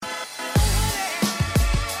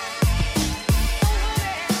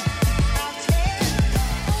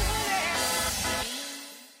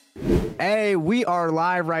we are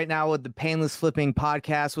live right now with the Payneless Flipping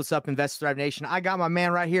Podcast. What's up, Investor Thrive Nation? I got my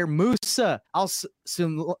man right here, Musa Al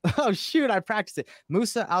Sulaimani. Oh, shoot, I practiced it.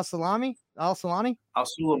 Musa Al Sulaimani? Al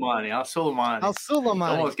Sulaimani.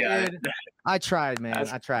 Almost got it. I tried, man.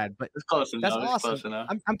 I tried, but it's close enough. That's awesome. Close enough.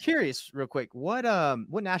 I'm curious, real quick. What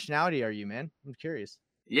nationality are you, man? I'm curious.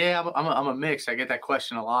 Yeah, I'm a mix. I get that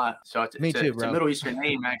question a lot. So it's a Middle Eastern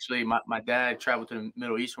name, actually. My dad traveled to the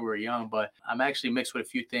Middle East when we were young, but I'm actually mixed with a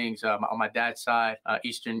few things. On my dad's side, a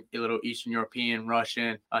little Eastern European,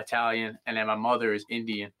 Russian, Italian, and then my mother is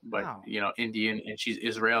Indian, but Indian, and she's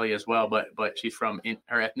Israeli as well, but she's her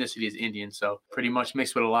ethnicity is Indian, so pretty much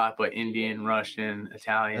mixed with a lot, but Indian, Russian,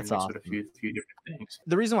 Italian, That's mixed awesome. with a few different things.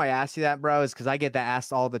 The reason why I asked you that, bro, is because I get that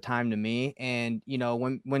asked all the time to me, and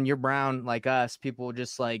when you're brown like us, people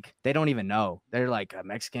just like they don't even know. They're like a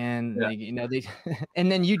Mexican, they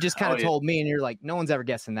and then you just kind of told me, and you're like, no one's ever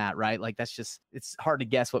guessing that, right? Like it's hard to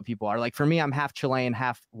guess what people are. Like for me, I'm half Chilean,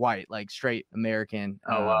 half white, like straight American.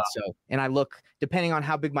 Wow. So, and I look, depending on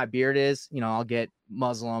how big my beard is, I'll get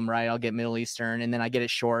Muslim, right? I'll get Middle Eastern, and then I get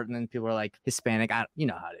it short, and then people are like Hispanic. You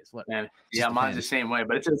know how it is. What? Man, yeah, mine's the same way,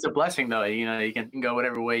 but it's a blessing though. You can go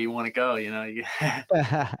whatever way you want to go.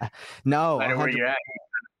 No, matter where you're at.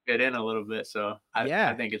 Fit in a little bit, so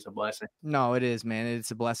I think it's a blessing. No, it is, man. It's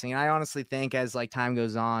a blessing. And I honestly think as like time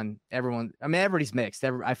goes on, everybody's mixed.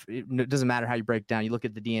 It doesn't matter how you break it down. You look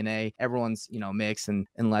at the DNA, everyone's mixed, and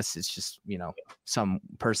unless it's just some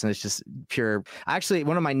person that's just pure. Actually,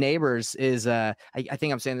 one of my neighbors is I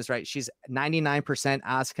think I'm saying this right. She's 99%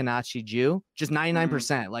 Ashkenazi Jew, just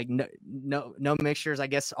 99%. Like no mixtures. I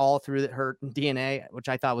guess all through her DNA, which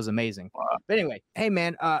I thought was amazing. Wow. But anyway, hey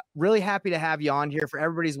man, really happy to have you on here. For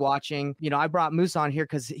everybody's watching, I brought Musa on here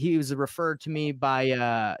because he was referred to me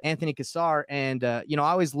by Anthony Cassar, and I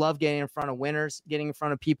always love getting in front of winners, getting in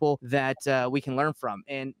front of people that we can learn from.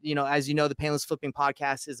 And as you know, the Payneless Flipping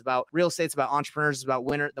Podcast is about real estate, it's about entrepreneurs, it's about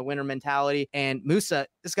the winner mentality. And Musa,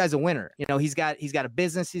 this guy's a winner. He's got a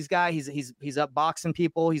business. He's up boxing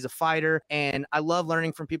people. He's a fighter, and I love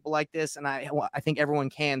learning from people like this. And I think everyone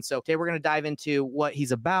can. So today we're going to dive into what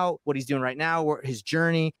he's about, what he's doing right now, his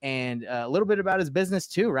journey, and a little bit about his business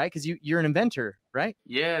too, right? Because you're an inventor, right?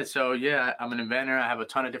 Yeah. So I'm an inventor. I have a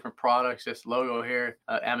ton of different products. This logo here,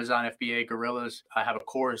 Amazon FBA Gorillas. I have a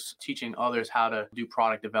course teaching others how to do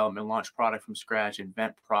product development, launch product from scratch,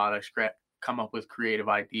 invent products, come up with creative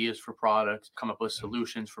ideas for products, come up with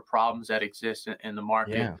solutions for problems that exist in the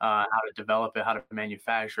market, how to develop it, how to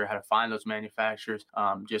manufacture, how to find those manufacturers,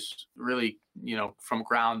 just really, from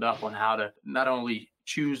ground up on how to not only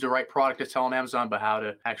choose the right product to sell on Amazon, but how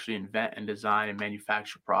to actually invent and design and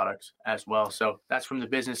manufacture products as well. So that's from the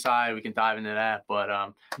business side. We can dive into that, but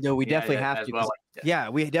we definitely have to. Well. Yeah,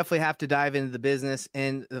 we definitely have to dive into the business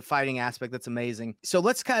and the fighting aspect. That's amazing. So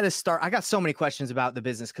let's kind of start. I got so many questions about the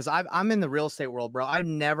business because I'm in the real estate world, bro. I've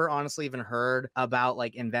never honestly even heard about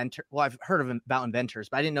like Inventor. Well, I've heard about inventors,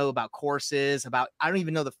 but I didn't know about courses. I don't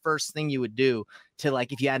even know the first thing you would do to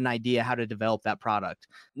like if you had an idea how to develop that product.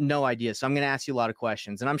 No idea. So I'm going to ask you a lot of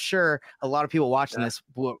questions, and I'm sure a lot of people watching this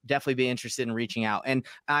will definitely be interested in reaching out. And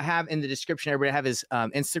I have in the description, everybody have his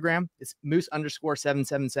Instagram. It's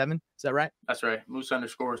Moose_777. Is that right? That's right.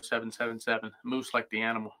 Moose_777. Moose like the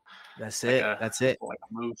animal. That's it. That's it. Like a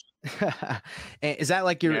moose. Is that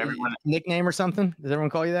like your nickname or something? Does everyone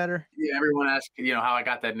call you that? Or everyone asks, how I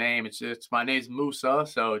got that name. It's my name's Musa,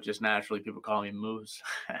 so just naturally people call me Moose.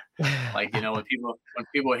 Like when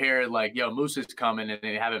people hear like Moose is coming and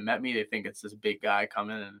they haven't met me, they think it's this big guy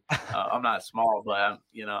coming, and I'm not small, but I'm,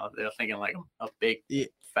 they're thinking like a big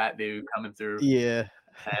fat dude coming through. Yeah.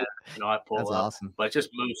 And, I pull That's up. awesome. But just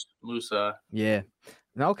Moose. Yeah.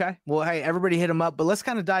 Okay. Well, hey, everybody hit him up, but let's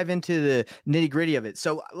kind of dive into the nitty gritty of it.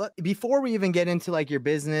 So before we even get into like your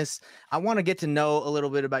business, I want to get to know a little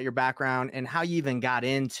bit about your background and how you even got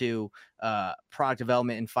into product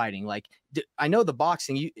development and fighting. Like, I know the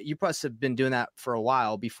boxing, you must have been doing that for a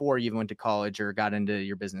while before you even went to college or got into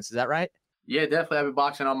your business. Is that right? Yeah, definitely. I've been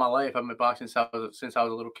boxing all my life. I've been boxing since I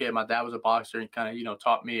was a little kid. My dad was a boxer and kind of,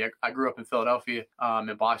 taught me. I grew up in Philadelphia,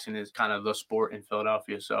 and boxing is kind of the sport in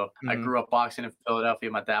Philadelphia. So I grew up boxing in Philadelphia.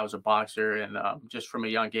 My dad was a boxer, and just from a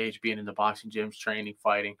young age, being in the boxing gyms, training,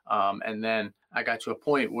 fighting. And then I got to a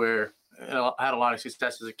point where I had a lot of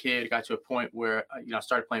success as a kid. Got to a point where I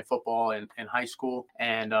started playing football in high school,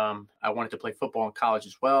 and I wanted to play football in college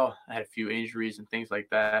as well. I had a few injuries and things like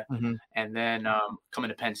that. And then coming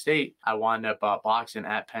to Penn State, I wound up boxing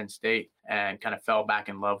at Penn State and kind of fell back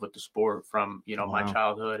in love with the sport from my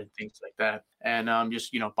childhood and things like that. And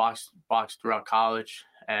just boxed throughout college,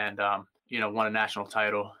 and won a national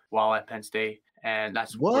title while at Penn State. and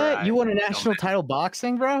that's where What? You won a national title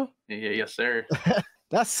boxing, bro? Yeah, yes, sir.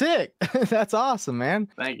 That's sick. That's awesome, man.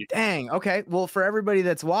 Thank you. Dang. Okay. Well, for everybody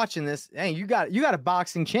that's watching this, dang, you got a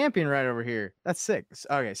boxing champion right over here. That's sick.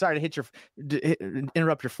 Okay. Sorry to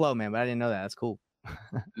interrupt your flow, man, but I didn't know that. That's cool.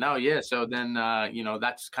 No, yeah. So then,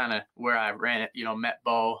 that's kind of where I ran it, met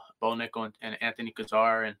Bo Nickel and Anthony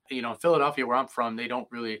Kazar. And, in Philadelphia, where I'm from, they don't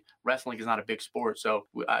really, wrestling is not a big sport. So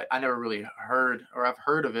I never really heard, or I've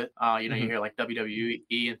heard of it. You hear like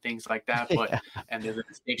WWE and things like that. But, and there's a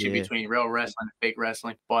distinction between real wrestling and fake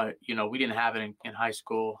wrestling. But, we didn't have it in high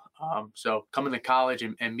school. So coming to college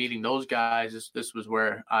and meeting those guys, this was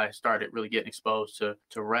where I started really getting exposed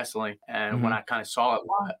to wrestling. And when I kind of saw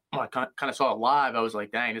it live, I was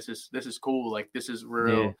like, dang, this is cool. Like, this is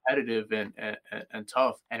real competitive and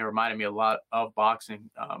tough. And it reminded me a lot of boxing.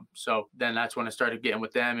 So then that's when I started getting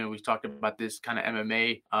with them, and we talked about this kind of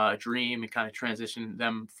MMA dream, and kind of transitioned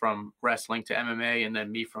them from wrestling to MMA, and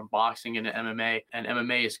then me from boxing into MMA. And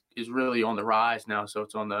MMA is really on the rise now, so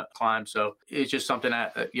it's on the climb. So it's just something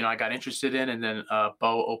that I got interested in. And then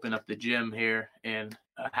Bo opened up the gym here in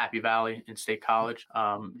Happy Valley in State College,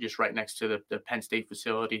 just right next to the Penn State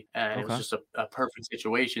facility. And it was just a perfect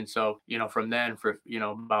situation. So, from then for,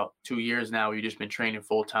 about 2 years now, we've just been training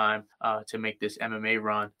full time to make this MMA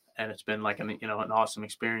run. And it's been like an awesome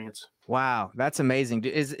experience. Wow. That's amazing.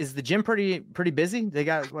 Is the gym pretty busy? They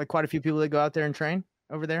got like quite a few people that go out there and train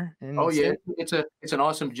over there? Yeah, it's an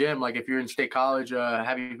awesome gym. Like if you're in State College,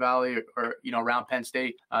 Happy Valley, or around Penn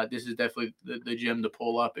State, this is definitely the gym to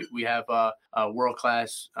pull up. We have a world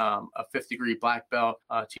class, a 5th degree black belt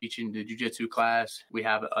teaching the jiu-jitsu class. We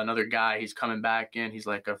have another guy. He's coming back in. He's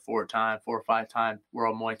like a 4 or 5 time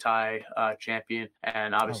world Muay Thai champion,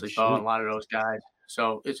 and obviously Bo and a lot of those guys.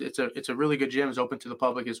 So it's a really good gym. It's open to the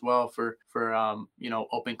public as well for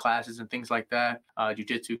open classes and things like that.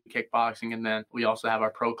 Jiu-jitsu, kickboxing, and then we also have our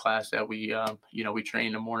pro class that we train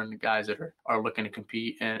in the morning, the guys that are looking to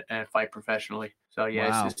compete and fight professionally. So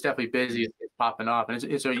yeah, it's definitely busy. It's popping off, and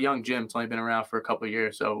it's a young gym. It's only been around for a couple of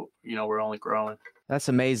years, so we're only growing. That's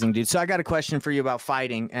amazing, dude. So I got a question for you about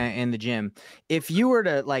fighting in the gym. If you were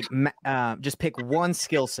to just pick one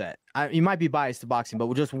skill set, you might be biased to boxing,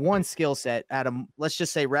 but just one skill set out of, let's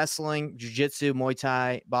just say wrestling, jiu-jitsu, Muay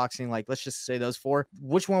Thai, boxing, like let's just say those 4,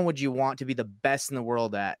 which one would you want to be the best in the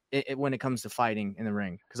world at when it comes to fighting in the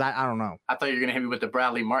ring? Because I don't know. I thought you were going to hit me with the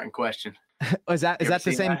Bradley Martin question. Is that the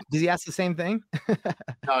same? That? Does he ask the same thing?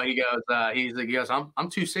 No, he goes, I'm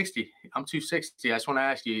 260. I'm 260. I just want to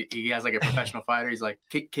ask you, he has like a professional fighter. He's like,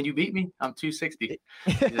 can you beat me? I'm 260.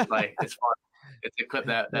 It's like, it's fun. It's a clip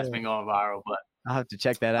that's been going viral, but I'll have to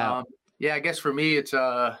check that out. I guess for me, it's,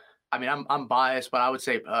 I'm biased, but I would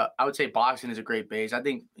say boxing is a great base. I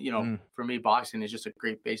think, for me, boxing is just a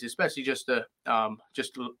great base, especially just to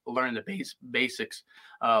learn the basics,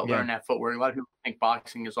 learn that footwork. A lot of people think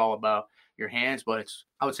boxing is all about your hands, but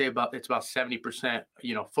I would say it's about 70%,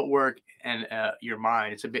 footwork and your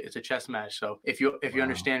mind. It's a chess match. So if you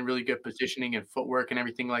understand really good positioning and footwork and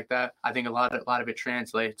everything like that, I think a lot of it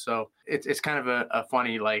translates. So it's kind of a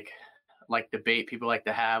funny like debate people like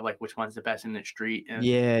to have, like which one's the best in the street and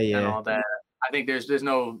all that. I think there's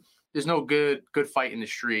no good fight in the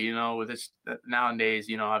street, with this nowadays,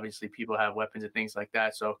 obviously people have weapons and things like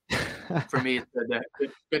that. So for me,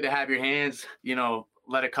 it's good to have your hands,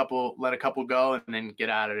 let a couple go and then get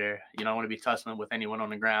out of there. You don't want to be tussling with anyone on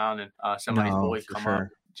the ground and somebody's boys come up.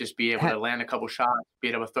 Just be able to land a couple shots, be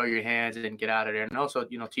able to throw your hands and get out of there. And also,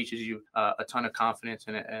 teaches you a ton of confidence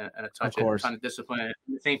and a ton of discipline.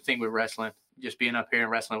 The same thing with wrestling. Just being up here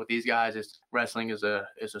and wrestling with these guys, wrestling is a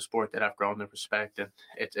sport that I've grown to respect, and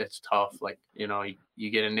it's tough. Like,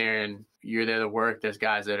 you get in there and you're there to work. There's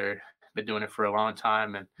guys that are been doing it for a long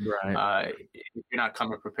time, and if you're not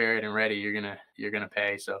coming prepared and ready, you're gonna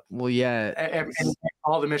pay. So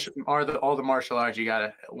all the martial arts, you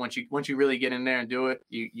gotta once you really get in there and do it,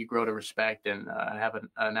 you grow to respect and have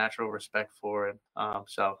a natural respect for it.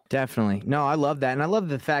 So definitely, no, I love that, and I love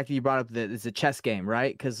the fact that you brought up that it's a chess game,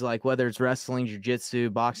 right? Because like whether it's wrestling, jiu-jitsu,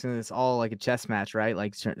 boxing, it's all like a chess match, right?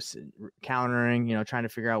 Like countering, trying to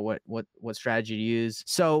figure out what strategy to use.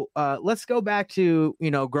 So let's go back to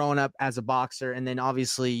growing up as a boxer, and then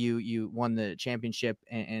obviously you won the championship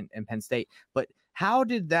in Penn State. But how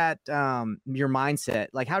did that your mindset,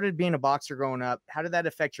 like how did being a boxer growing up, how did that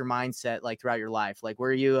affect your mindset like throughout your life? Like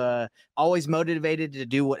were you always motivated to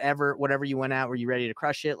do whatever you went out? Were you ready to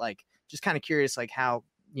crush it? Like just kind of curious, like how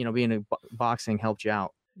being a boxing helped you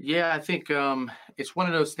out. Yeah, I think it's one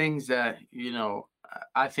of those things that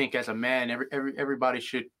I think as a man, everybody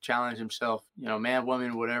should challenge himself. Man,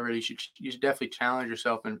 woman, whatever. You should definitely challenge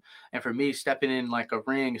yourself. And for me, stepping in like a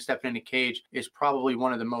ring, stepping in a cage is probably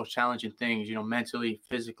one of the most challenging things. Mentally,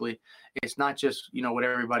 physically. It's not just what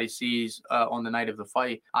everybody sees on the night of the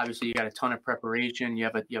fight. Obviously, you got a ton of preparation. You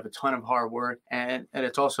have a ton of hard work, and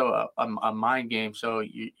it's also a mind game. So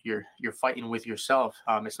you're fighting with yourself.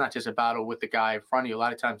 It's not just a battle with the guy in front of you. A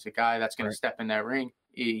lot of times, the guy that's going to step in that ring,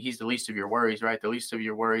 he's the least of your worries, right? The least of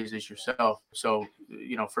your worries is yourself. So,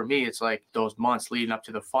 for me, it's like those months leading up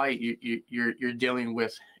to the fight, you're dealing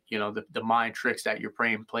with, the mind tricks that your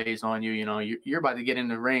brain plays on you. You're about to get in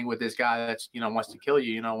the ring with this guy that's, wants to kill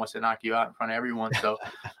you, wants to knock you out in front of everyone. So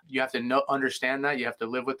you have to understand that. You have to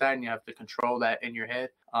live with that, and you have to control that in your head.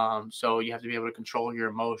 So you have to be able to control your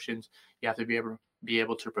emotions. You have to be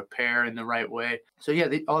able to prepare in the right way. So yeah,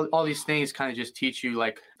 all these things kind of just teach you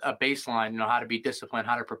like a baseline, how to be disciplined,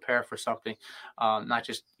 how to prepare for something. Not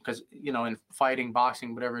just because, in fighting,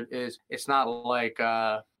 boxing, whatever it is, it's not like,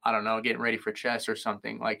 I don't know, getting ready for chess or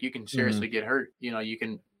something. Like you can seriously get hurt. You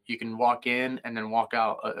can walk in and then walk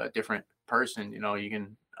out a different person. You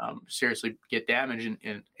can seriously get damaged,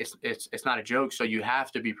 and it's not a joke. So you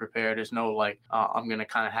have to be prepared. There's no like I'm gonna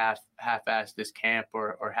kind of half-ass this camp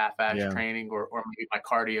or half-ass training or maybe my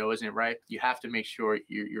cardio isn't right. You have to make sure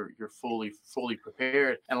you're fully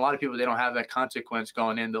prepared. And a lot of people, they don't have that consequence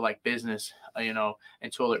going into like business,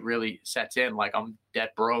 until it really sets in. Like I'm dead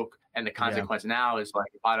broke. And the consequence now is like,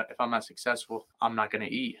 if I'm not successful, I'm not going to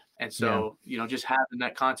eat. And so, just having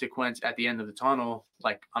that consequence at the end of the tunnel,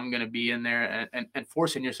 like I'm going to be in there and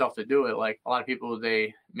forcing yourself to do it. Like a lot of people,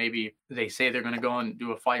 they say they're going to go and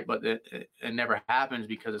do a fight, but it never happens,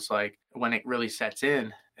 because it's like when it really sets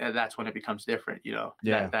in, that's when it becomes different,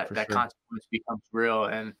 that sure. Consequence becomes real.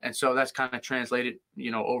 And so that's kind of translated,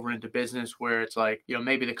 over into business, where it's like,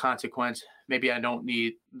 maybe the consequence, maybe I don't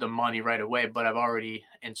need the money right away, but I've already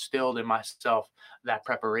instilled in myself that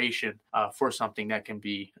preparation for something that can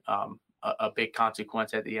be a big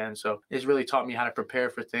consequence at the end. So it's really taught me how to prepare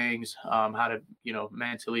for things, how to,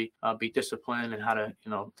 mentally be disciplined, and how to,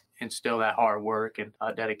 instill that hard work and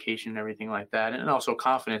dedication and everything like that. And also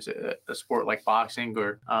confidence. A sport like boxing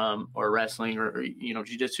or wrestling or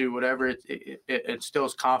jiu-jitsu, whatever, it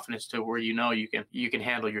instills confidence to where you can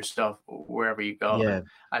handle yourself wherever you go. Yeah.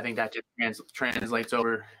 I think that just translates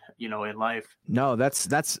over, in life. No,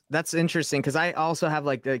 that's interesting, because I also have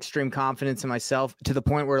like the extreme confidence in myself, to the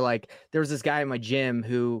point where like there was this guy at my gym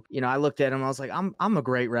who, I looked at him, I was like, I'm a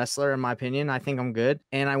great wrestler in my opinion. I think I'm good.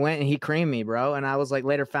 And I went and he creamed me, bro. And I was like,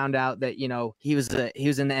 later found out that, he was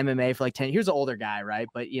in the MMA for like 10 years. He was an older guy, right?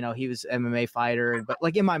 But he was MMA fighter. But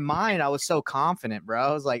like in my mind, I was so confident, bro.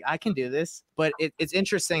 I was like, I can do this. But it's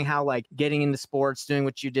interesting how like getting into sports, doing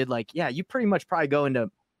what you did, like, yeah, you pretty much probably go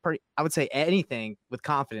into I would say anything with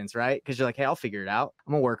confidence, right? Because you're like, hey, I'll figure it out.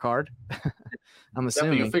 I'm gonna work hard. I'm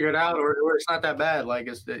assuming you'll figure it out, or it's not that bad. Like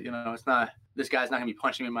it's it's not, this guy's not gonna be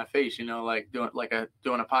punching me in my face. Like doing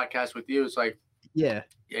a podcast with you. It's like, yeah,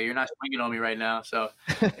 you're not swinging on me right now. So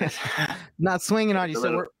not swinging on you.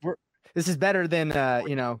 So this is better than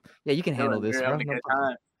you can handle this. Bro.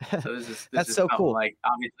 So this that's is so cool. Like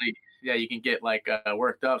obviously, you can get like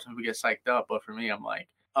worked up. Some people get psyched up, but for me, I'm like,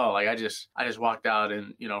 oh, like I just walked out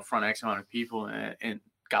and, front X amount of people and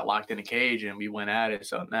got locked in a cage and we went at it.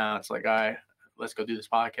 So now it's like, all right, let's go do this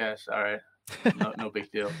podcast. All right. No big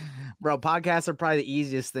deal. Bro, podcasts are probably the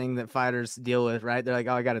easiest thing that fighters deal with, right? They're like,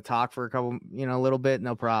 oh, I got to talk for a little bit.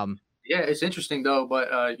 No problem. Yeah, it's interesting though, but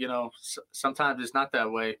sometimes it's not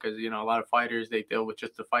that way, because a lot of fighters, they deal with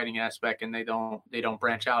just the fighting aspect and they don't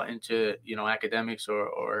branch out into academics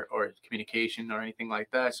or communication or anything like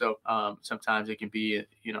that. So sometimes it can be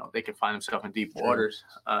they can find themselves in deep waters,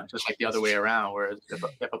 just like the other way around. Whereas if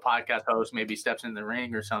a podcast host maybe steps in the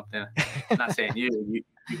ring or something, I'm not saying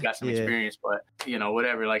you've got some experience, but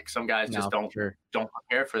whatever. Like some guys just don't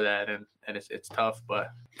prepare for that, and it's tough. But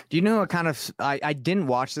do you know what kind of I didn't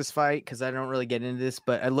watch this fight because I don't really get into this,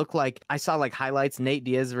 but it looked like I saw like highlights. Nate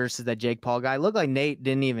Diaz versus that Jake Paul guy. It looked like Nate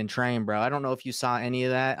didn't even train, bro. I don't know if you saw any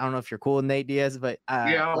of that. I don't know if you're cool with Nate Diaz, but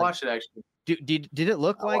I watched it actually. Did it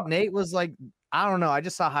look like Nate was like, I don't know. I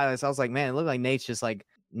just saw highlights. I was like, man, it looked like Nate's just like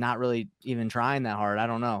not really even trying that hard. I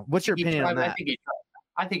don't know. What's your opinion on that?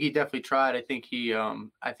 I think he definitely tried. I think he's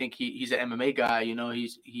an MMA guy.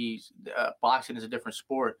 He's boxing is a different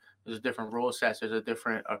sport. There's a different rule sets. There's a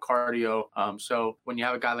different cardio. So when you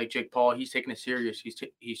have a guy like Jake Paul, he's taking it serious.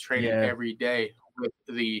 He's training every day with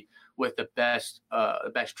the best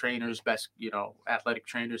trainers, best athletic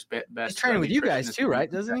trainers, best. He's training with you guys too,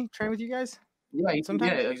 right? Doesn't he train with you guys? Yeah,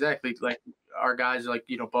 exactly. Like our guys like,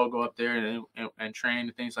 Bo go up there and train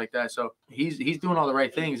and things like that. So he's doing all the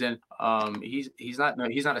right things, and he's not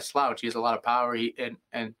a slouch. He has a lot of power.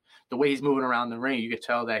 And the way he's moving around the ring, you could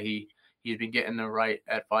tell that he's been getting the right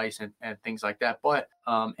advice and things like that. But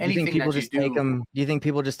anything that you do, do you think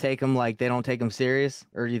people just take him like they don't take him serious,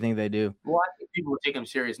 or do you think they do? Well, I think people take him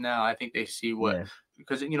serious now. I think they see what,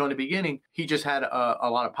 because, in the beginning, he just had a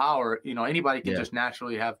lot of power. Anybody can just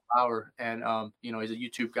naturally have power. And, he's a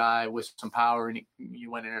YouTube guy with some power, and he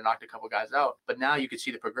went in and knocked a couple guys out. But now you can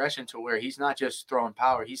see the progression to where he's not just throwing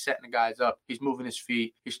power. He's setting the guys up. He's moving his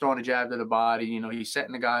feet. He's throwing a jab to the body. He's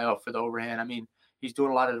setting the guy up for the overhand. I mean, he's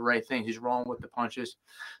doing a lot of the right things. He's rolling with the punches.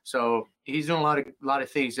 So he's doing a lot of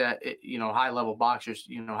things that, high level boxers,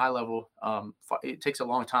 high level, it takes a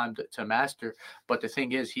long time to master. But the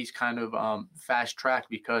thing is, he's kind of fast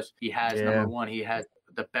tracked because he has, number one, he has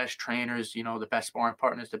the best trainers, the best sparring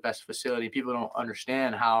partners, the best facility. People don't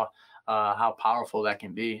understand how powerful that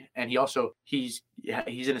can be. And he's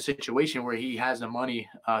in a situation where he has the money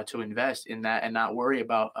to invest in that and not worry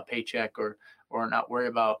about a paycheck or not worry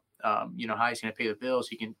about how he's going to pay the bills.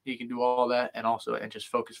 He can do all that and just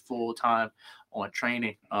focus full time on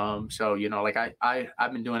training. So, like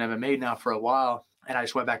I've been doing MMA now for a while, and I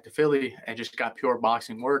just went back to Philly and just got pure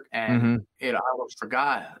boxing work. And I almost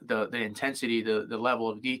forgot the intensity, the level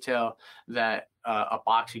of detail that a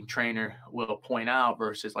boxing trainer will point out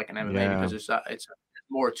versus like an MMA, because it's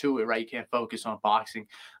more to it, right? You can't focus on boxing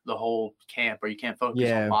the whole camp, or you can't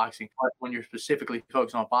focus on boxing. But when you're specifically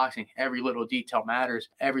focused on boxing, every little detail matters.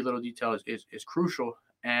 Every little detail is crucial.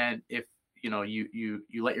 And if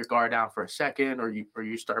you let your guard down for a second, or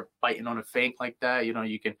you start biting on a feint like that,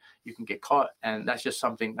 you can get caught. And that's just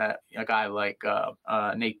something that a guy like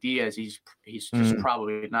Nate Diaz, he's just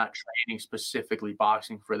probably not training specifically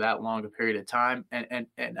boxing for that long a period of time. And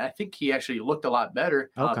I think he actually looked a lot better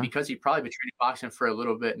because he probably been training boxing for a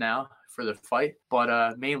little bit now for the fight,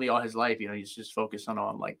 but mainly all his life, he's just focused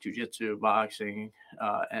on like jiu-jitsu, boxing,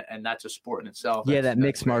 and that's a sport in itself. That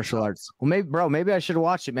mixed martial arts. Well, maybe I should have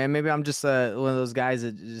watched it, man. Maybe I'm just one of those guys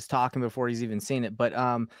that just talking before he's even seen it. But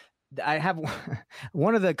I have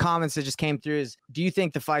one of the comments that just came through is, do you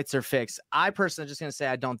think the fights are fixed? I personally just going to say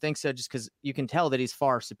I don't think so, just because you can tell that he's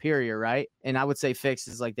far superior, right? And I would say fixed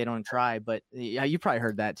is like they don't try, but yeah, you probably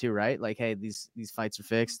heard that too, right? Like, hey, these fights are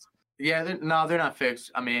fixed. Yeah, they're not fixed.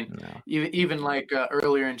 I mean, even like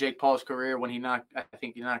earlier in Jake Paul's career, when I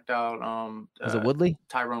think he knocked out was it Woodley?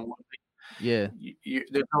 Tyrone Woodley. Yeah,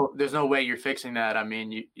 there's no way you're fixing that. I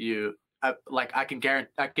mean, I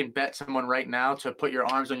can bet someone right now to put your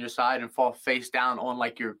arms on your side and fall face down on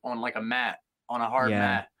a mat, on a hard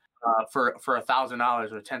mat. For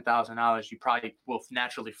 $1,000 or $10,000, you probably will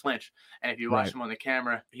naturally flinch. And if you watch him on the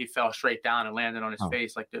camera, he fell straight down and landed on his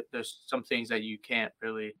face. Like there's some things that you can't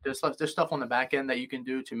really. There's stuff on the back end that you can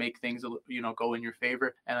do to make things go in your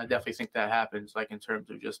favor. And I definitely think that happens, like in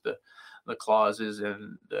terms of just the clauses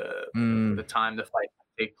and the time the fight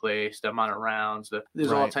take place, the amount of rounds.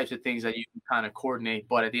 There's all types of things that you can kind of coordinate.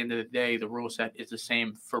 But at the end of the day, the rule set is the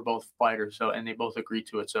same for both fighters. So, and they both agree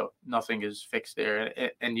to it. So nothing is fixed there.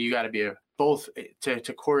 And you got to be both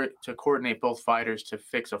to coordinate both fighters to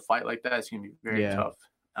fix a fight like that. It's gonna be very tough.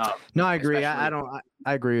 No, I agree. I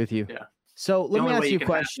agree with you. Yeah. So let me ask you a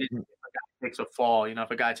question. Takes a fall, if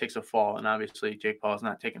a guy takes a fall, and obviously Jake Paul's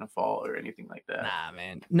not taking a fall or anything like that. Nah,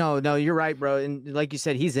 man. No, you're right, bro. And like you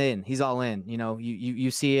said, he's all in. You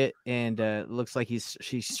see it, and it looks like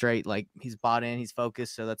she's straight, like he's bought in, he's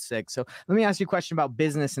focused. So that's sick. So let me ask you a question about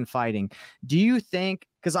business and fighting. Do you think,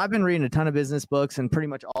 because I've been reading a ton of business books, and pretty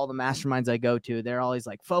much all the masterminds I go to, they're always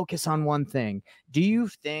like, focus on one thing. Do you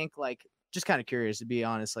think, like, just kind of curious, to be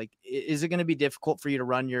honest, like, is it going to be difficult for you to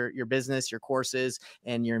run your business, your courses,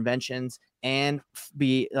 and your inventions, and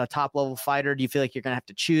be a top level fighter? Do you feel like you're going to have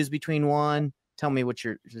to choose between one? Tell me what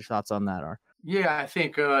your thoughts on that are. Yeah, I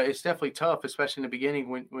think it's definitely tough, especially in the beginning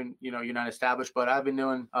when you're not established. But I've been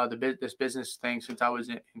doing this business thing since I was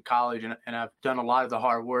in college, and I've done a lot of the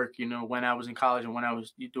hard work, when I was in college and when I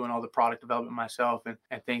was doing all the product development myself and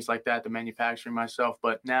things like that, the manufacturing myself.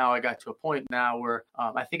 But now I got to a point now where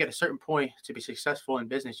I think at a certain point, to be successful in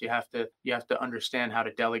business, you have to understand how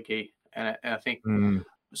to delegate. And I think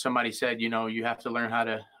somebody said, you have to learn how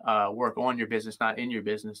to work on your business, not in your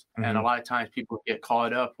business. And a lot of times people get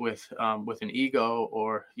caught up with an ego,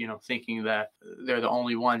 or, thinking that they're the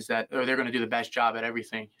only ones or they're going to do the best job at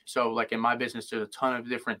everything. So like in my business, there's a ton of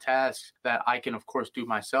different tasks that I can, of course, do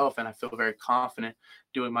myself. And I feel very confident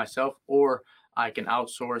doing myself, or I can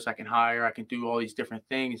outsource, I can hire, I can do all these different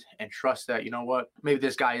things and trust that, maybe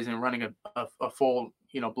this guy isn't running a full,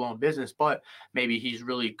 blown business, but maybe he's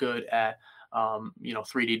really good at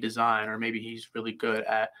 3D design, or maybe he's really good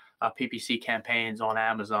at PPC campaigns on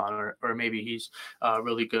Amazon, or maybe he's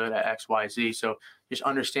really good at XYZ. So just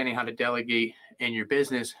understanding how to delegate in your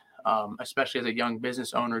business, especially as a young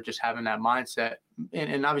business owner, just having that mindset.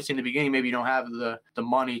 And obviously in the beginning, maybe you don't have the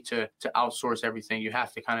money to outsource everything. You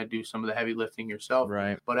have to kind of do some of the heavy lifting yourself.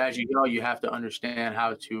 Right. But as you go, you have to understand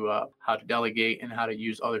how to delegate and how to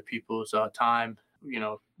use other people's time,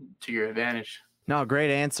 to your advantage. No,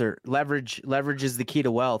 great answer. Leverage is the key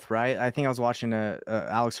to wealth, right? I think I was watching a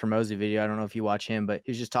Alex Hormozy video. I don't know if you watch him, but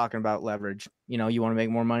he was just talking about leverage. You want to make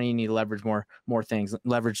more money, you need to leverage more things.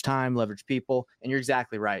 Leverage time, leverage people. And you're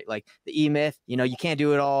exactly right. Like the E-Myth, you can't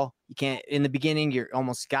do it all. You can't in the beginning, you're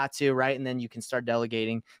almost got to, right? And then you can start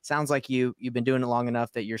delegating. Sounds like you've been doing it long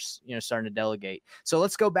enough that you're starting to delegate. So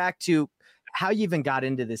let's go back to how you even got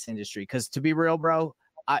into this industry. Because to be real, bro,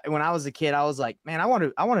 when I was a kid, I was like, man, I want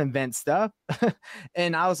to invent stuff.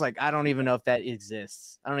 And I was like, I don't even know if that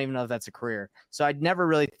exists. I don't even know if that's a career. So I'd never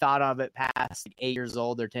really thought of it past 8 years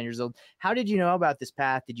old or 10 years old. How did you know about this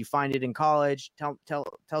path? Did you find it in college? Tell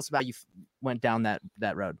us about you went down that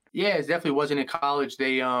road. Yeah, it definitely wasn't in college.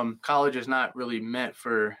 College is not really meant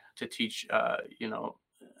to teach,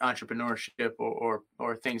 entrepreneurship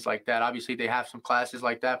or things like that. Obviously they have some classes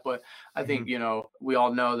like that, but I think, we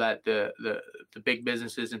all know that the big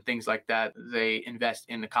businesses and things like that, they invest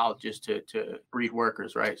in the colleges to breed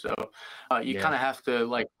workers, right? So you kind of have to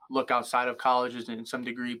like look outside of colleges in some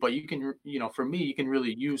degree, but you can, for me, you can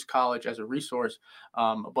really use college as a resource.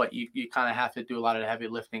 But you kind of have to do a lot of the heavy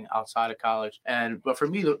lifting outside of college. But for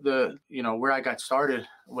me, the where I got started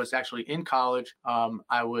was actually in college.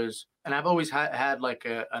 And I've always had like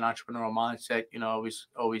an entrepreneurial mindset,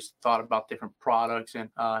 always thought about different products and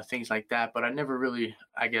things like that. But I never really,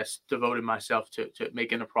 I guess, devoted myself to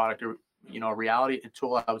making a product a reality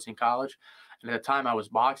until I was in college. And at the time I was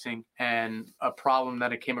boxing, and a problem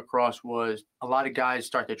that I came across was a lot of guys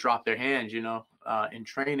start to drop their hands, in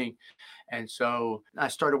training. And so I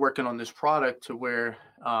started working on this product to where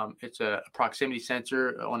it's a proximity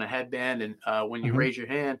sensor on a headband. And when you raise your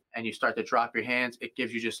hand and you start to drop your hands, it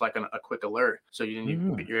gives you just like a quick alert. So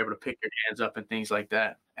you're able to pick your hands up and things like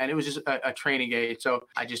that. And it was just a training aid. So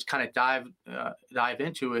I just kind of dive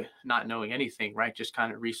into it, not knowing anything, right? Just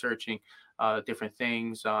kind of researching different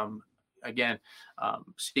things. Again,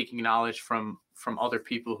 seeking knowledge from other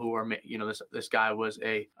people who are, this guy was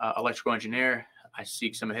a electrical engineer. I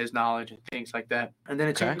seek some of his knowledge and things like that. And then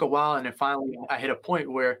it took a while. And then finally I hit a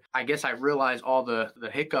point where I guess I realized all the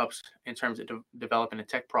hiccups in terms of developing a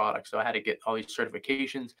tech product. So I had to get all these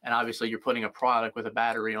certifications, and obviously you're putting a product with a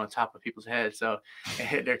battery on top of people's heads. So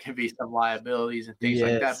there can be some liabilities and things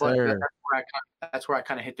like that. But that's where I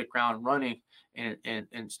kind of hit the ground running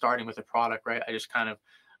and starting with a product, right? I just kind of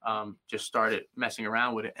just started messing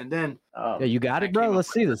around with it. And then you got it, bro.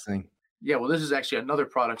 Let's see this thing. Yeah, well, this is actually another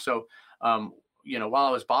product. So while I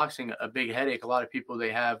was boxing, a big headache, a lot of people, they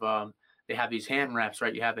have these hand wraps,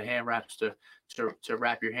 right? You have the hand wraps to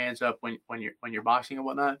wrap your hands up when you're boxing and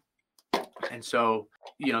whatnot. And so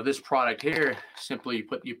this product here, simply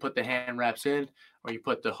you put the hand wraps in, or you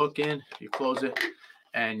put the hook in, you close it,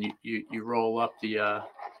 and you roll up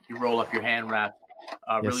your hand wrap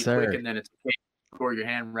really quick, and then it's okay for your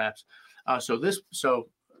hand wraps.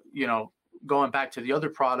 Going back to the other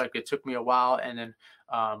product, it took me a while, and then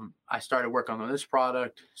I started working on this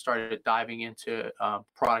product, started diving into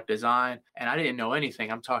product design, and I didn't know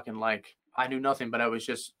anything. I'm talking like I knew nothing, but I was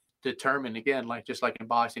just determined, again, like just like in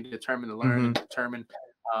boxing, determined to learn, and determined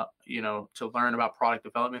to learn about product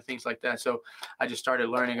development, things like that. So I just started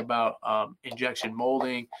learning about injection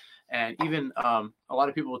molding, and even a lot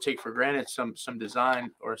of people will take for granted some design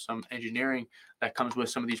or some engineering that comes with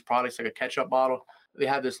some of these products, like a ketchup bottle. They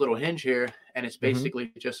have this little hinge here, and it's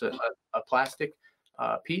basically just a plastic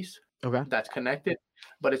piece that's connected,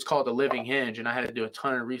 but it's called a living hinge. And I had to do a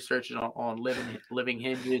ton of research on living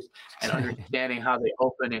hinges and understanding how they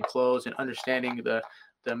open and close, and understanding the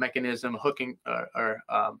mechanism, hooking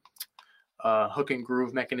hook and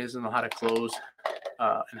groove mechanism on how to close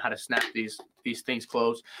and how to snap these things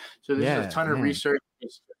closed. So there's a ton of research,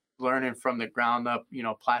 learning from the ground up,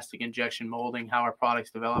 plastic injection molding, how our products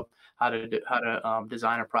develop, how to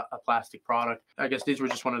design a plastic product. I guess these were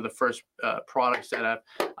just one of the first products that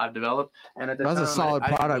I've developed. And at the That's time, a solid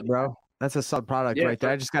product, bro. That's a solid product right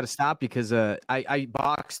there. I just got to stop because I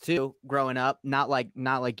boxed too growing up, not like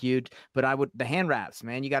you, but the hand wraps,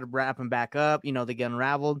 man. You got to wrap them back up. They get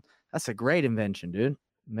unraveled. That's a great invention, dude.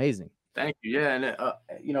 Amazing. Thank you. Yeah,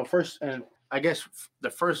 and first, and I guess the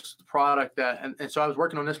first product and so I was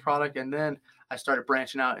working on this product, and then I started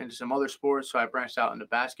branching out into some other sports. So I branched out into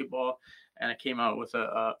basketball, and I came out with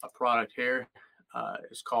a product here.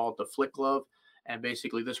 It's called the Flick Glove. And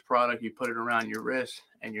basically this product, you put it around your wrist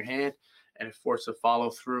and your hand, and it forces a follow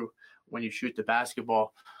through when you shoot the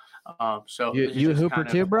basketball. So you hooper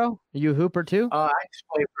too, bro? You hooper too? I just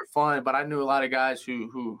play for fun, but I knew a lot of guys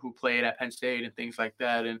who played at Penn State and things like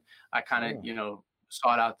that, and I kind of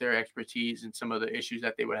sought out their expertise and some of the issues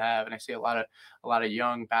that they would have. And I see a lot of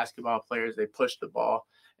young basketball players, they push the ball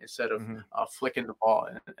instead of flicking the ball,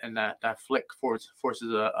 and that flick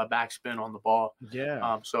forces a backspin on the ball.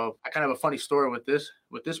 Yeah. So I kind of have a funny story with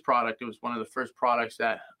this product. It was one of the first products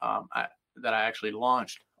that I actually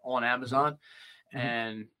launched on Amazon,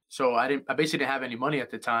 and so I basically didn't have any money at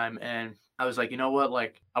the time, and I was like, you know what,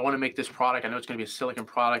 like I want to make this product. I know it's going to be a silicone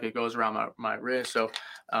product. It goes around my wrist. So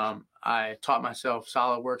I taught myself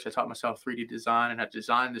SolidWorks. I taught myself 3D design, and I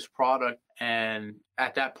designed this product. And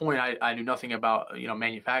at that point, I knew nothing about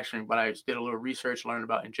manufacturing, but I did a little research, learned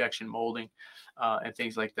about injection molding and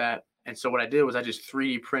things like that. And so what I did was I just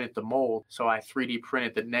 3D printed the mold. So I 3D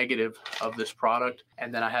printed the negative of this product.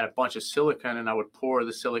 And then I had a bunch of silicone, and I would pour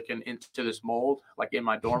the silicone into this mold, like in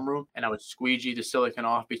my dorm room. And I would squeegee the silicone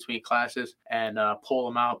off between classes and pull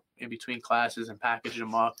them out in between classes and package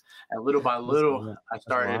them up. And little by little, I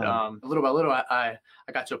started, little by little, I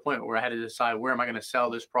got to a point where I had to decide, where am I going to sell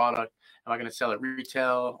this product? Am I going to sell it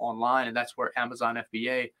retail, online? And that's where Amazon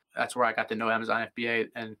FBA, that's where I got to know Amazon FBA.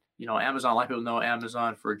 And Amazon, a lot of people know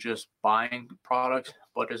Amazon for just buying products,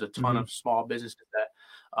 but there's a ton of small businesses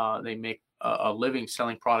that they make a living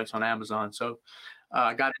selling products on Amazon. So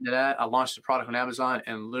I got into that. I launched the product on Amazon,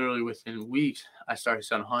 and literally within weeks, I started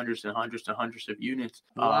selling hundreds and hundreds and hundreds of units.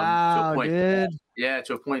 Wow, dude. Yeah,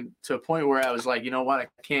 to a point where I was like, you know what,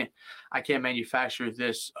 I can't manufacture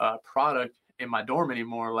this product in my dorm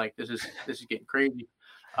anymore. Like this is getting crazy.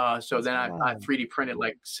 So then I 3D printed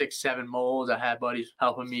like 6-7 molds. I had buddies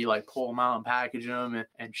helping me like pull them out and package them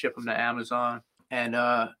and ship them to Amazon. And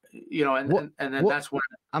then that's when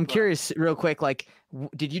I'm curious real quick, like,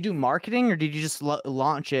 did you do marketing, or did you just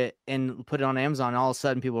launch it and put it on Amazon and all of a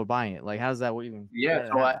sudden people are buying it? Like, how's that? What even? Yeah.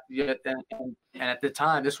 And at the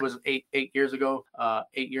time, this was 8 years ago, 9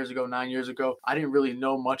 years ago. I didn't really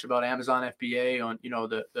know much about Amazon FBA on,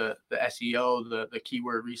 the SEO, the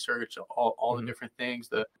keyword research, all the different things,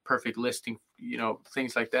 the perfect listing,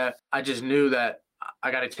 things like that. I just knew that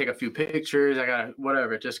I got to take a few pictures. I got to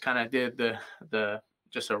whatever. Just kind of did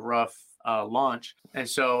just a rough launch. And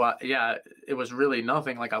so, it was really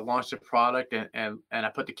nothing. Like I launched a product and I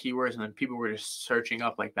put the keywords, and then people were just searching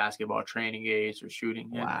up like basketball training aids or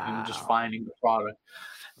shooting and just finding the product.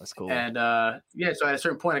 That's cool. And so at a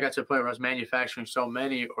certain point, I got to a point where I was manufacturing so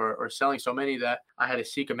many or selling so many that I had to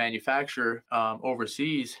seek a manufacturer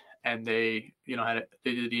overseas. And they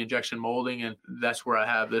did the injection molding, and that's where I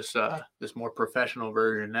have this more professional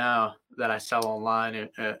version now that I sell online, and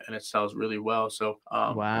it sells really well. So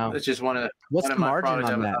wow, it's just one of what's one the of my margin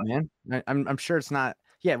on products that, man? I'm sure it's not.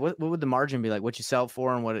 Yeah, what would the margin be like? What you sell it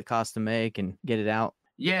for and what it costs to make and get it out?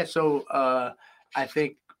 Yeah, so I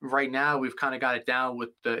think right now we've kind of got it down with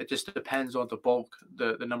it just depends on the bulk,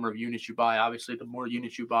 the number of units you buy. Obviously, the more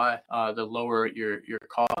units you buy, the lower your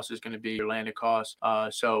cost is going to be, your landed cost.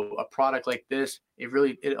 So a product like this,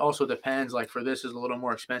 it also depends. Like for this is a little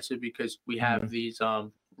more expensive because we have these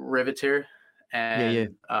rivets here and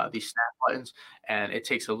these snap buttons, and it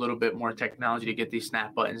takes a little bit more technology to get these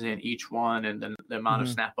snap buttons in each one, and then the amount of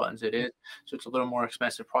snap buttons it is. So it's a little more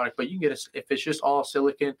expensive product, but you can get if it's just all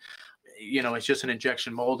silicon, it's just an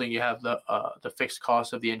injection molding. You have the fixed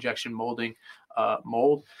cost of the injection molding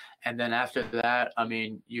mold. And then after that, I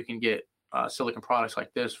mean, you can get silicon products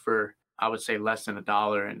like this for, I would say, less than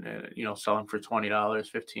 $1 and, sell them for $20,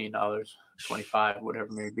 $15, $25, whatever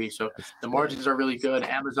it may be. So the margins are really good.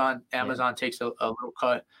 Amazon takes a little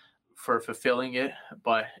cut for fulfilling it,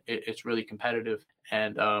 but it's really competitive.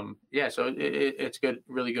 And so it's good,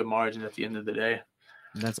 really good margin at the end of the day.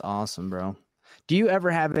 That's awesome, bro. Do you ever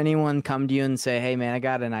have anyone come to you and say, hey, man, I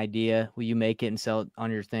got an idea. Will you make it and sell it on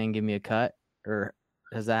your thing? Give me a cut? Or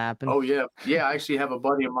has that happened? Oh, yeah. Yeah, I actually have a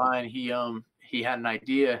buddy of mine. He had an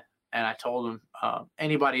idea, and I told him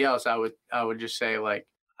anybody else, I would just say,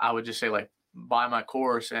 buy my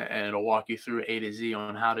course and it'll walk you through A to Z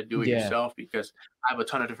on how to do it yourself, because I have a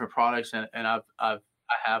ton of different products and I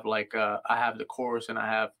have the course and I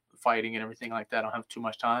have fighting and everything like that. I don't have too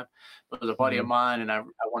much time, but it was a buddy of mine, and I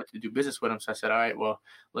wanted to do business with him. So I said, all right, well,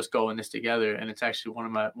 let's go in this together. And it's actually one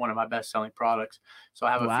of my best selling products. So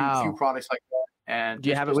I have a few products like that. And do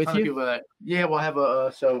you have it with you? Well, I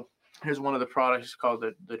have so here's one of the products called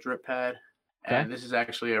the drip pad. And this is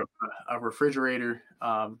actually a refrigerator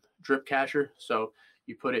drip catcher. So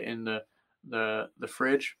you put it in the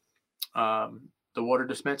fridge, the water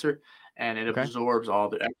dispenser, and it absorbs all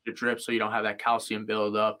the extra drip, so you don't have that calcium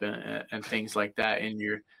build up and things like that in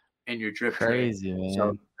your drip Crazy, tray. man.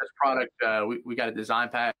 So this product, we got a design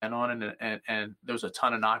patent on it, and there was a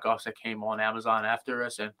ton of knockoffs that came on Amazon after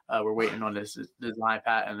us, and we're waiting on this design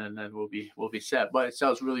patent, and then we'll be set. But it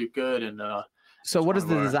sells really good, and so what is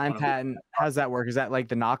the design patent? How does that work? Is that like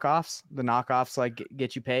the knockoffs? The knockoffs like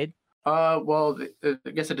get you paid? Well, I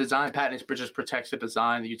guess the design patent just protects the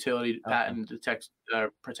design. The utility patent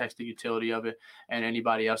protects the utility of it, and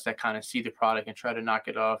anybody else that kind of see the product and try to knock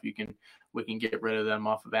it off, we can get rid of them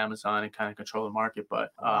off of Amazon and kind of control the market.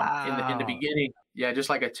 But in the beginning, just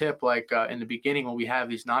like a tip, like in the beginning when we have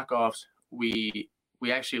these knockoffs, we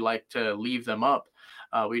actually like to leave them up.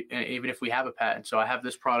 Even if we have a patent. So I have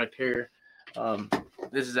this product here.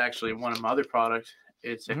 This is actually one of my other products.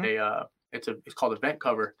 It's it's called a vent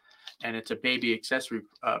cover. And it's a baby accessory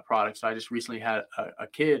product. So I just recently had a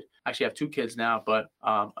kid. Actually, I have 2 kids now, but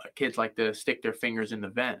kids like to stick their fingers in the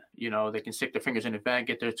vent. They can stick their fingers in the vent,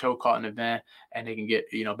 get their toe caught in the vent, and they can get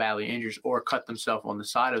badly injured or cut themselves on the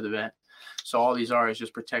side of the vent. So all these are is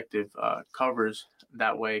just protective covers.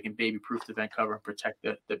 That way, it can baby-proof the vent cover and protect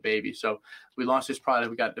the baby. So we launched this product.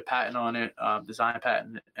 We got the patent on it, design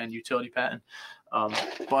patent and utility patent,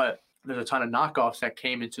 but there's a ton of knockoffs that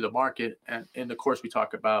came into the market, and in the course we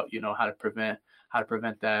talk about how to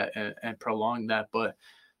prevent that and prolong that. But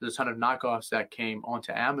there's a ton of knockoffs that came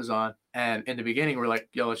onto Amazon, and in the beginning we're like,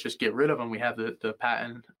 let's just get rid of them. We have the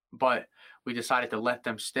patent, but we decided to let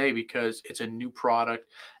them stay because it's a new product.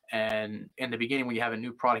 And in the beginning, when you have a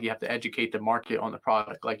new product, you have to educate the market on the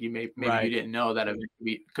product. Like maybe you didn't know that it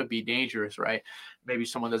could be dangerous, right? Maybe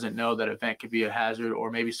someone doesn't know that a vent could be a hazard,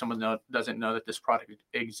 or maybe someone doesn't know that this product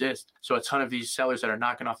exists. So a ton of these sellers that are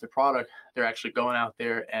knocking off the product, they're actually going out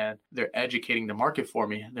there and they're educating the market for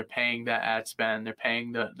me. They're paying that ad spend. They're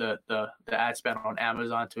paying the ad spend on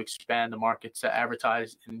Amazon to expand the market, to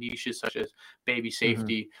advertise in niches such as baby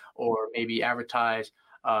safety, or maybe advertise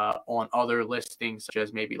on other listings, such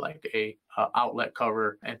as maybe like a outlet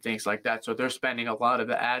cover and things like that. So they're spending a lot of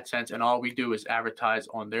the AdSense, and all we do is advertise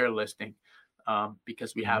on their listing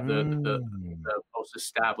because we have the most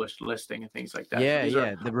established listing and things like that.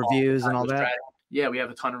 So the reviews and all that. Yeah, we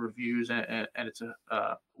have a ton of reviews, and it's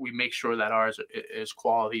we make sure that ours is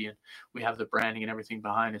quality, and we have the branding and everything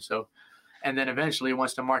behind it. So. And then eventually,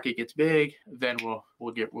 once the market gets big, then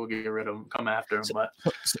we'll get rid of them, come after them.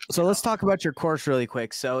 So let's talk about your course really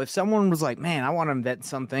quick. So if someone was like, "Man, I want to invent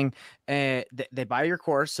something," they buy your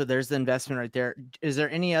course. So there's the investment right there. Is there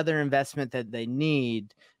any other investment that they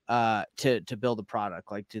need to build a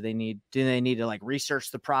product? Like, do they need to like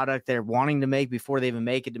research the product they're wanting to make before they even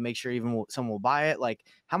make it to make sure someone will buy it? Like,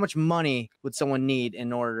 how much money would someone need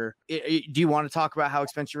in order? Do you want to talk about how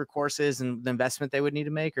expensive your course is and the investment they would need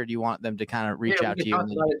to make, or do you want them to kind of reach out to you?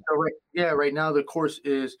 Right now the course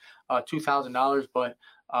is $2,000, but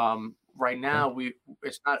right now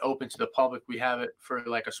it's not open to the public. We have it for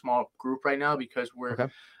like a small group right now because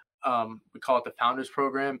we call it the Founders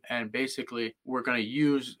Program, and basically we're going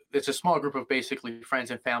to it's a small group of basically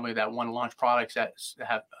friends and family that want to launch products that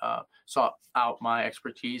have sought out my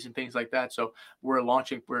expertise and things like that. So we're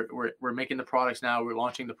making the products now, we're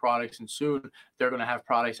launching the products, and soon they're going to have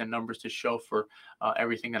products and numbers to show for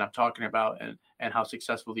everything that I'm talking about and how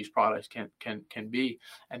successful these products can be.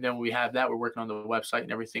 And then when we have that, we're working on the website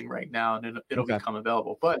and everything right now, and it'll become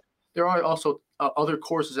available. But there are also other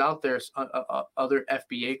courses out there, other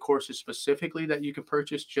FBA courses specifically that you can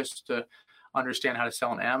purchase just to understand how to sell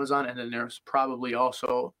on Amazon. And then there's probably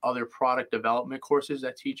also other product development courses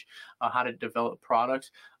that teach how to develop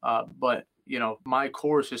products. But my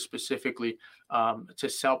course is specifically to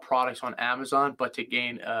sell products on Amazon, but to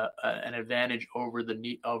gain an advantage over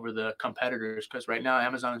the competitors. Because right now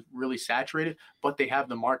Amazon is really saturated, but they have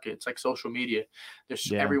the market. It's like social media.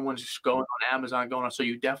 Everyone's just going on Amazon, So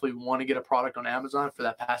you definitely want to get a product on Amazon for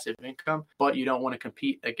that passive income, but you don't want to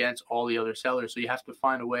compete against all the other sellers. So you have to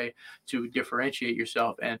find a way to differentiate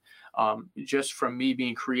yourself. And just from me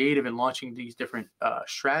being creative and launching these different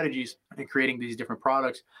strategies and creating these different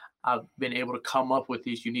products, I've been able to come up with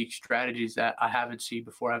these unique strategies that I haven't seen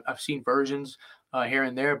before. I've seen versions here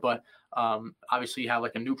and there, but obviously you have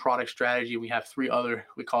like a new product strategy. We have 3 other,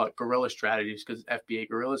 we call it guerrilla strategies because FBA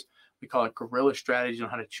guerrillas. we call it guerrilla strategies on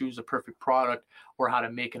how to choose the perfect product or how to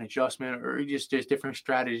make an adjustment, or just there's different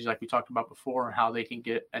strategies like we talked about before and how they can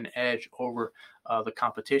get an edge over the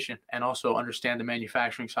competition, and also understand the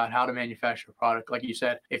manufacturing side, how to manufacture a product. Like you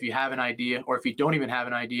said, if you have an idea, or if you don't even have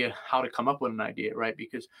an idea, how to come up with an idea, right?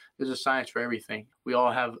 Because there's a science for everything. We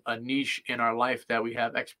all have a niche in our life that we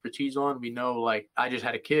have expertise on. We know, like, I just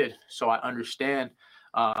had a kid, so I understand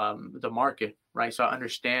the market, right? So I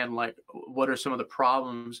understand, like, what are some of the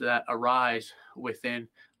problems that arise within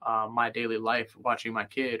my daily life, watching my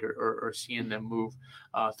kid or seeing them move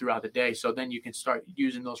throughout the day. So then you can start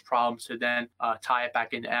using those problems to then tie it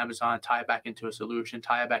back into Amazon, tie it back into a solution,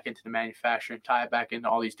 tie it back into the manufacturing, tie it back into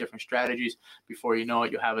all these different strategies. Before you know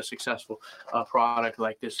it, you'll have a successful product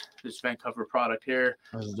like this vent cover product here.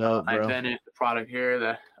 That's dope, bro. I invented the product here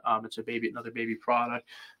that it's another baby product.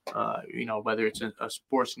 Whether it's a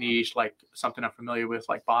sports niche, like something I'm familiar with,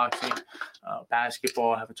 like boxing,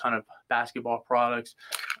 basketball. I have a ton of basketball products,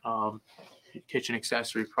 kitchen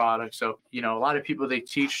accessory products. So, a lot of people, they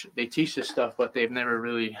teach this stuff, but they've never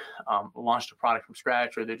really launched a product from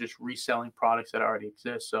scratch, or they're just reselling products that already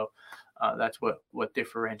exist. So that's what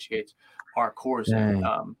differentiates our course. And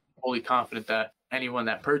fully confident that anyone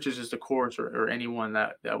that purchases the course or anyone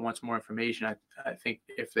that wants more information, I think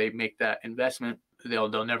if they make that investment,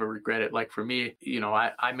 they'll never regret it. Like for me,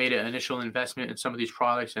 I made an initial investment in some of these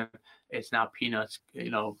products, and it's now peanuts,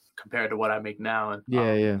 compared to what I make now.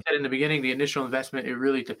 And in the beginning, the initial investment, it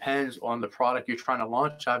really depends on the product you're trying to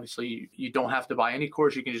launch. Obviously, you don't have to buy any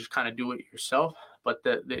course. You can just kind of do it yourself. But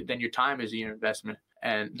then your time is your investment,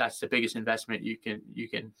 and that's the biggest investment you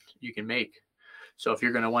can make. So if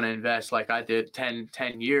you're going to want to invest, like I did, 10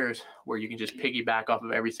 years, where you can just piggyback off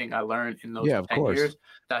of everything I learned in those 10 years,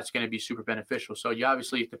 that's going to be super beneficial. So you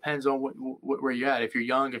obviously, it depends on where you're at. If you're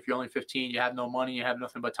young, if you're only 15, you have no money, you have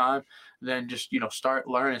nothing but time, then just, start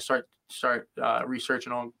learning, start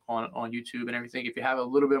researching on YouTube and everything. If you have a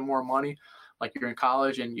little bit more money, like you're in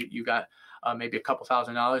college and you got maybe a couple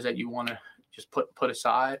 $1,000s that you want to just put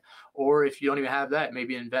aside, or if you don't even have that,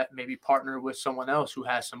 maybe partner with someone else who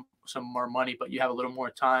has some more money, but you have a little more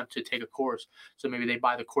time to take a course. So maybe they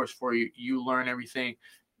buy the course for you, you learn everything,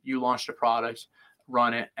 you launch the products,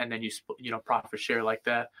 run it, and then you profit share like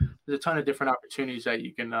that. There's a ton of different opportunities that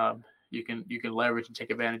you can leverage and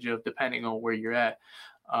take advantage of depending on where you're at.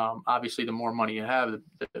 Obviously, the more money you have,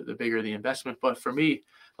 the bigger the investment. But for me,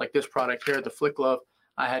 like this product here, the Flick Glove,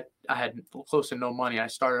 I had close to no money. I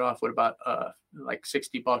started off with about like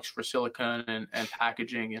 $60 for silicone and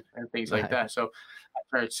packaging and things like that. So I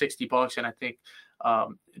started $60, and I think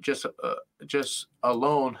just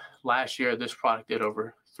alone last year, this product did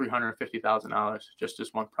over $350,000, just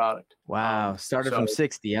this one product. Wow. Started from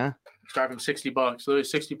 60, huh? Started from $60, literally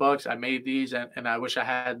 $60. I made these, and I wish I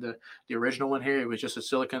had the original one here. It was just a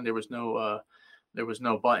silicone. There was no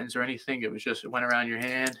buttons or anything. It went around your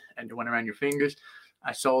hand and it went around your fingers.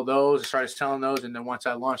 I sold those, I started selling those. And then once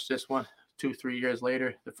I launched this one, 2-3 years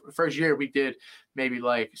later, the first year we did maybe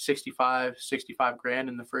like 65 grand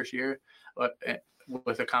in the first year, but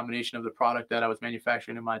with a combination of the product that I was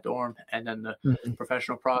manufacturing in my dorm and then the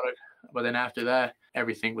professional product. But then after that,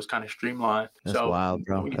 everything was kind of streamlined. That's wild,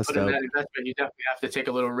 bro. When you That's put in that investment, you definitely have to take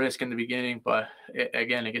a little risk in the beginning. But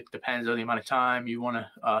it depends on the amount of time you want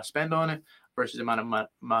to spend on it versus the amount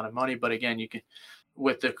of money. But again, you can,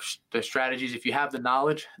 with the strategies, if you have the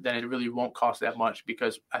knowledge, then it really won't cost that much,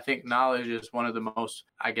 because I think knowledge is one of the most,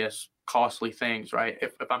 I guess, costly things, right?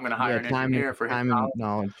 If I'm going to hire an engineer for his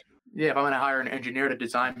knowledge. Yeah, if I'm going to hire an engineer to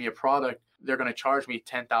design me a product, they're going to charge me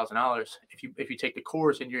 $10,000. If you take the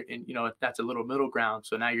course and that's a little middle ground.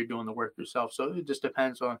 So now you're doing the work yourself. So it just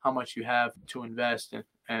depends on how much you have to invest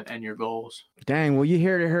and your goals. Dang. Well, you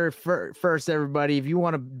heard it here first, everybody. If you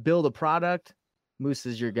want to build a product,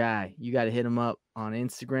 Musa's your guy. You got to hit him up on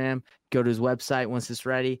Instagram. Go to his website once it's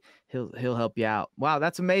ready. He'll help you out. Wow,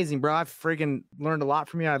 that's amazing, bro. I've freaking learned a lot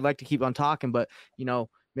from you. I'd like to keep on talking, but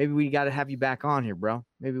maybe we got to have you back on here, bro.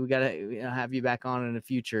 Maybe we got to have you back on in the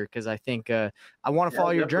future, because I think I want to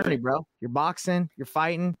follow your journey, bro. You're boxing, you're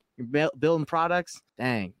fighting, you're building products.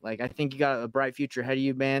 Dang, like I think you got a bright future ahead of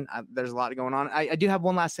you, man. There's a lot going on. I do have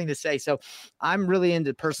one last thing to say. So I'm really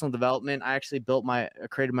into personal development. I actually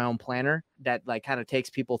created my own planner that like kind of takes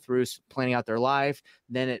people through planning out their life.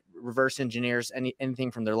 Then it reverse engineers anything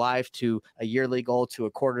from their life to a yearly goal, to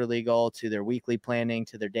a quarterly goal, to their weekly planning,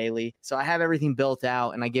 to their daily. So I have everything built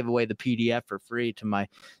out, and I give away the PDF for free to my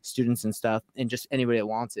students and stuff, and just anybody that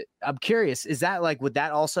wants it. I'm curious, is that like, would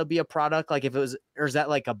that also be a product? Like if it was, or is that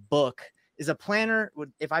like a book? Is a planner,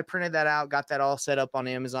 if I printed that out, got that all set up on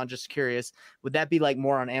Amazon, just curious, would that be like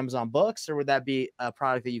more on Amazon Books, or would that be a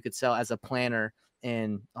product that you could sell as a planner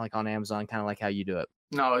and like on Amazon, kind of like how you do it?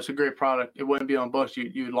 No, it's a great product. It wouldn't be on books.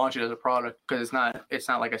 You would launch it as a product because it's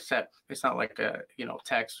not like a set. It's not like a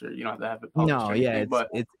text, or you don't have to have it published or anything. But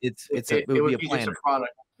it it would be would a be just a planner.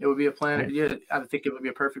 product. It would be a planner. Right. Yeah, I think it would be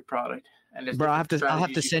a perfect product. And there's Bro, I'll different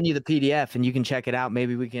have to strategies send you the PDF and you can check it out.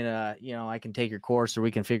 Maybe we can, I can take your course or we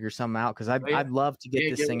can figure something out. Cause I'd love to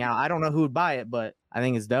get this thing out. I don't know who would buy it, but I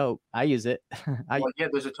think it's dope. I use it.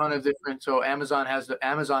 There's a ton of different. So Amazon has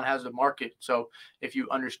the market. So if you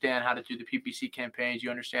understand how to do the PPC campaigns, you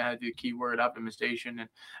understand how to do keyword optimization, and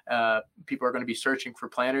people are going to be searching for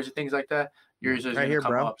planners and things like that. Yours is going to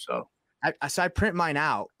come up. So I print mine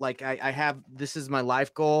out. Like I have, this is my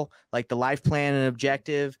life goal, like the life plan and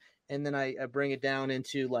objective. And then I bring it down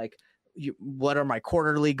into like, what are my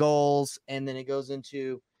quarterly goals? And then it goes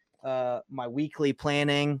into my weekly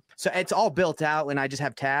planning. So it's all built out and I just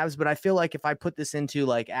have tabs. But I feel like if I put this into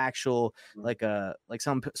like actual, like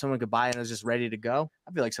someone could buy it and it's just ready to go,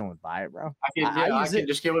 I feel like someone would buy it, bro. I can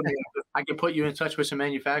just get with me. I can put you in touch with some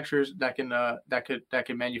manufacturers that can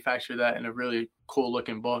manufacture that in a really cool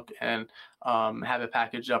looking book and have it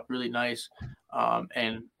packaged up really nice.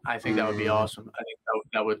 And I think that would be awesome. I think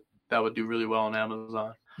that would do really well on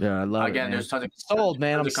Amazon. Yeah, I love it. Again, there's tons of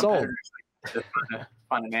I'm sold.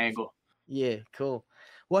 Find an angle. Yeah, cool.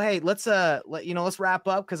 Well, hey, let's wrap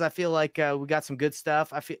up because I feel like we got some good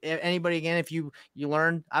stuff. I feel anybody again, if you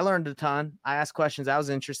learned, I learned a ton. I asked questions I was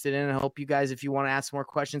interested in. I hope you guys, if you want to ask more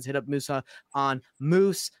questions, hit up Musa on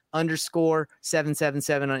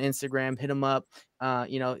Moose_777 on Instagram. Hit him up.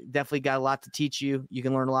 Definitely got a lot to teach you. You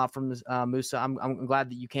can learn a lot from Musa. I'm glad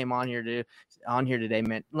that you came on here today,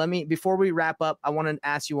 man. Before we wrap up, I want to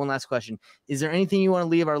ask you one last question. Is there anything you want to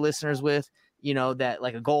leave our listeners with? That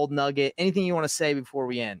like a gold nugget, anything you want to say before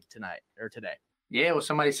we end tonight or today? Yeah, well,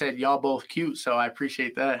 somebody said y'all both cute, so I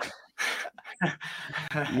appreciate that.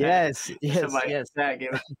 yes.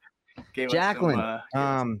 That gave Jacqueline.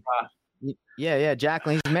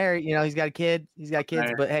 Jacqueline. He's married. He's got a kid. He's got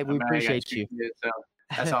kids. But hey, we appreciate you. Kids, so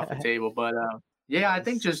that's off the table. But I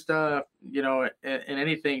think just in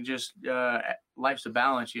anything, just life's a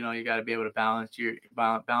balance. You got to be able to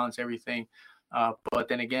balance everything. But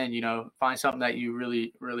then again, find something that you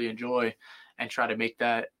really, really enjoy and try to make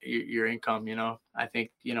that your income. I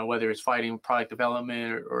think, whether it's fighting, product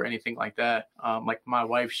development or anything like that. Like my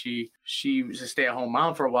wife, she was a stay-at-home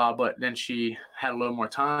mom for a while, but then she had a little more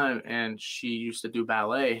time and she used to do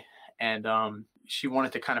ballet, and she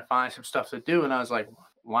wanted to kind of find some stuff to do. And I was like,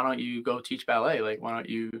 why don't you go teach ballet? Like, why don't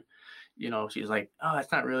you, she's like, oh,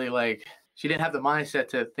 it's not really like, she didn't have the mindset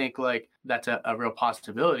to think like that's a real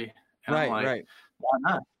possibility. And I'm like, right.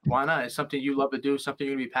 Why not? It's something you love to do, something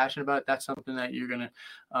you're gonna be passionate about. That's something that you're gonna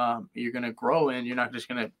grow in. You're not just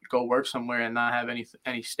gonna go work somewhere and not have any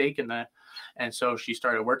stake in that. And so she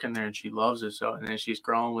started working there and she loves it. So, and then she's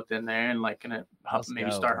growing within there and like gonna help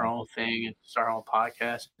start her own thing and start her own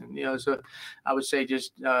podcast. And so I would say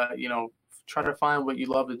just try to find what you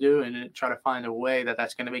love to do and try to find a way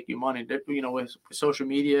that's going to make you money. With social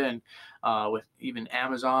media and with even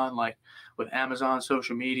Amazon, like with Amazon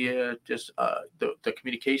social media, just the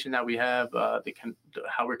communication that we have,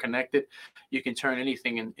 how we're connected, you can turn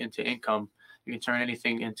anything into income. You can turn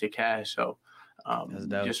anything into cash. So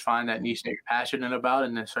just find that niche that you're passionate about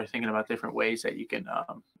and then start thinking about different ways that you can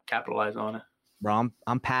capitalize on it. Bro,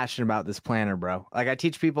 I'm passionate about this planner, bro. Like I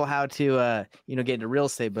teach people how to, get into real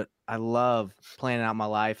estate, but I love planning out my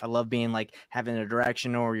life. I love being like having a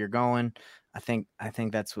direction or where you're going. I think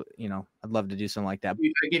that's what, I'd love to do something like that.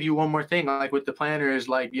 I give you one more thing, like with the planner is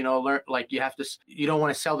like, learn, like you don't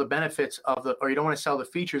want to sell the benefits or you don't want to sell the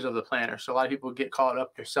features of the planner. So a lot of people get caught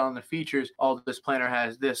up. They're selling the features. Oh, this planner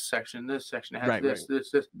has this section has this.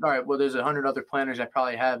 All right. Well, there's 100 other planners that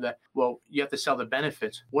probably have that. Well, you have to sell the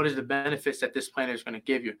benefits. What is the benefits that this planner is going to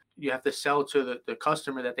give you? You have to sell to the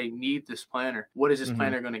customer that they need this planner. What is this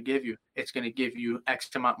planner going to give you? It's going to give you X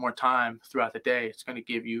amount more time throughout the day. It's going to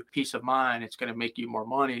give you peace of mind. It's going to make you more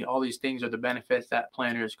money. All these things are the benefits that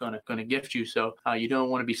planner is going to gift you. So you don't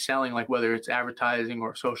want to be selling, like whether it's advertising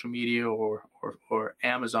or social media or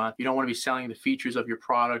Amazon, you don't want to be selling the features of your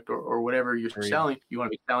product or whatever you're selling. You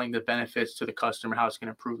want to be selling the benefits to the customer, how it's going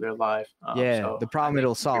to improve their life. The problem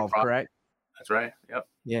it'll solve, correct? That's right. Yep.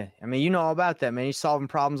 Yeah. I mean, all about that, man. You're solving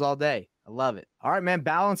problems all day. I love it. All right, man.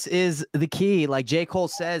 Balance is the key. Like J. Cole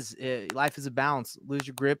says, life is a balance. Lose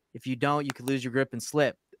your grip. If you don't, you could lose your grip and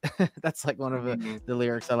slip. That's like one of the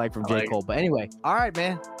lyrics I like from J. Cole. But anyway, all right,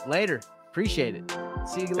 man. Later. Appreciate it.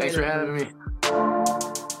 See you later. Thanks for having me.